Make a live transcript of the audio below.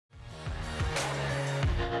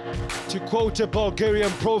To quote a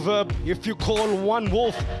Bulgarian proverb, if you call one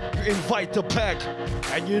wolf, you invite the pack.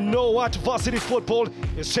 And you know what? Varsity football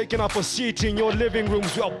is taking up a seat in your living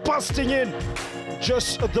rooms. We are busting in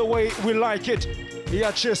just the way we like it. We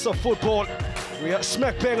are Chester football. We are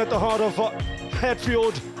smack bang at the heart of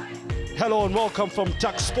Hatfield. Hello and welcome from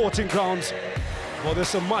Tuks Sporting Grounds. Well,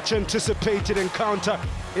 there's a much anticipated encounter.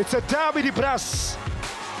 It's a derby de Bras.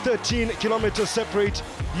 13 kilometers separate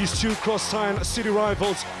these two cross-town city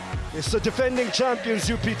rivals. It's the defending champions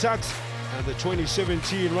UP Tuks and the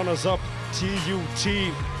 2017 runners-up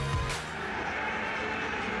TUT.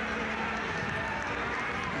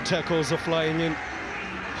 Tackles are flying in.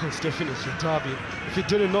 It's definitely a derby. If you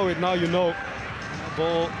didn't know it, now you know.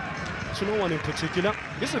 Ball to no one in particular.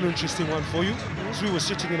 It's an interesting one for you. As we were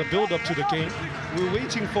sitting in a build-up to the game, we were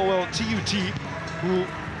waiting for, well, TUT, who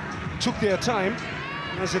took their time,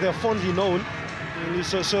 as they're fondly known in these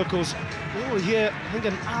circles. They were here, I think,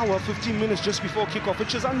 an hour, 15 minutes just before kickoff,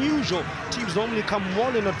 which is unusual. Teams normally come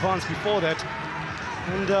well in advance before that.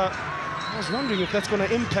 And I was wondering if that's going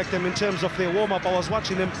to impact them in terms of their warm-up. I was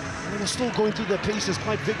watching them, and they were still going through their paces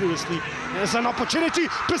quite vigorously. There's an opportunity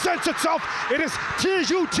presents itself. It is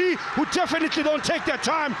TUT who definitely don't take their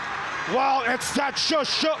time. Well, it's that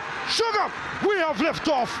sugar. We have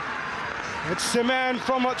liftoff. It's the man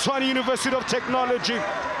from Tshwane University of Technology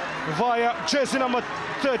via jersey number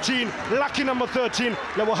 13, lucky number 13,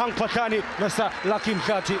 Lebohang Patlani, Mr. Lucky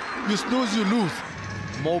Mkhati. You snooze, you lose.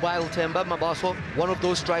 Mobile Themba Mabaso, one of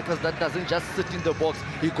those strikers that doesn't just sit in the box.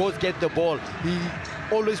 He goes get the ball. He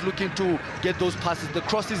always looking to get those passes. The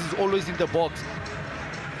crosses is always in the box.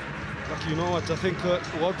 Look, you know what? I think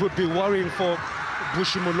what would be worrying for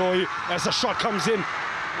Bushi Moloi as the shot comes in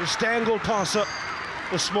is dangled past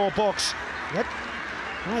the small box. That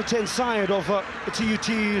right-hand side of TUT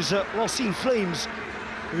is well seen flames.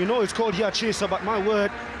 We know it's called Yachesa, but my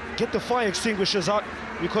word, get the fire extinguishers out,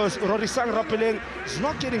 because Rorisang Rapeleng is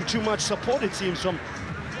not getting too much support, it seems, from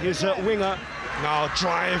his winger. Now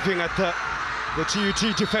driving at the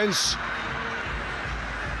TUT defense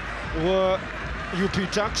were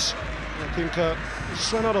UP Tuks. I think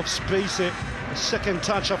just ran out of space here. A second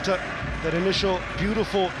touch after that initial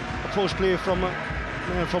beautiful approach play from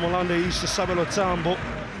Orlando East to Sabelo Tambo.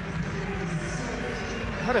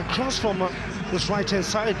 Had a cross from this right-hand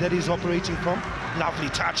side that he's operating from. Lovely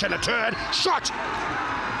touch and a turn. Shot!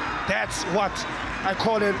 That's what I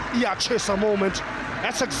call an Iachesa moment.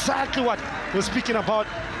 That's exactly what we're speaking about.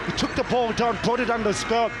 He took the ball down, brought it under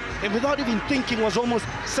spell, and without even thinking, was almost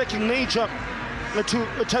second nature to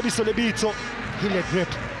Tabiso Lebito. He let rip.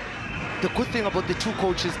 The good thing about the two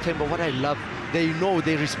coaches, Themba, what I love, they know,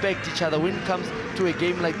 they respect each other when it comes to a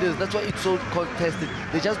game like this. That's why it's so contested.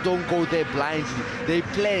 They just don't go there blindly. They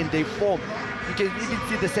plan, they form. You can even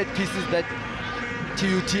see the set pieces that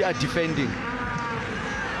TUT are defending.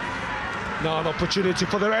 Now an opportunity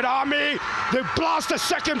for the Red Army. They blast the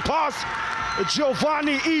second pass.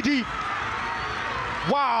 Giovanni Idi.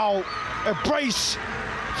 Wow, a brace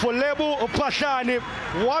for Lebo Patlani.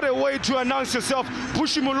 What a way to announce yourself.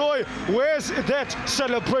 Bushi Moloi, where's that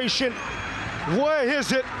celebration? Where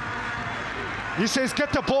is it? He says,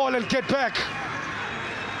 get the ball and get back.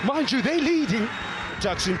 Mind you, they're leading.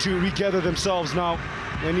 Tuks to regather themselves now.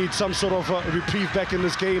 They need some sort of reprieve back in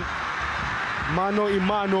this game. Mano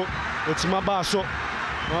Imano, it's Mabaso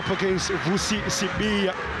up against Vusi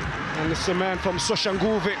Sibiya. And it's the man from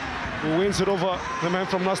Soshanguve who wins it over the man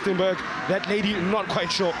from Rustenburg. That lady, not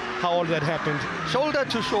quite sure how all that happened. Shoulder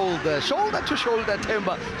to shoulder,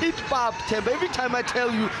 Themba. Hit pop, Themba. Every time I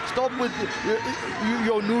tell you, stop with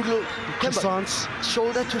your noodle. Themba,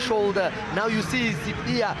 shoulder to shoulder. Now you see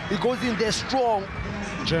Sibiya, he goes in there strong.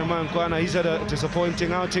 Jeremiah Nkwana, he's had a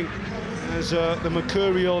disappointing outing as the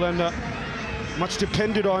Mercurial, and much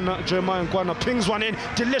depended on Jeremiah Nkwana. Pings one in,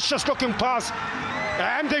 delicious looking pass.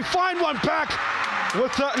 And they find one back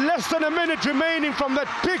with less than a minute remaining from that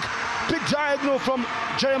big diagonal from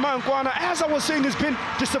Jeremiah Nkwana. As I was saying, it's been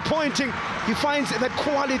disappointing. He finds that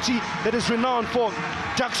quality that is renowned for.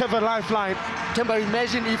 Tuks have a lifeline. Themba,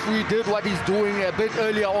 imagine if we did what he's doing a bit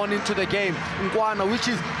earlier on into the game. Nkwana, which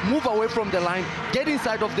is move away from the line, get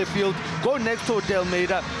inside of the field, go next to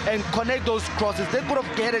Delmeida and connect those crosses. They could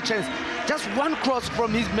have get a chance. Just one cross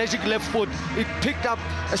from his magic left foot, it picked up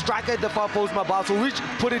a striker at the far post, Mabaso, which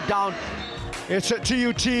put it down. It's a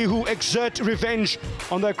TUT who exert revenge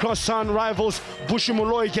on their cross-town rivals. Bushi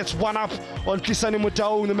Moloi gets one up on Kisani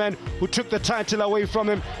Mutau, the man who took the title away from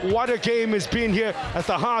him. What a game has been here at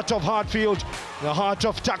the heart of Hartfield. The heart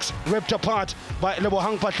of Tuks ripped apart by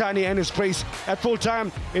Lebohang Patlani and his brace. At full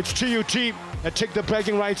time, it's TUT that take the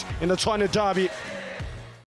bragging rights in the Tshwane derby.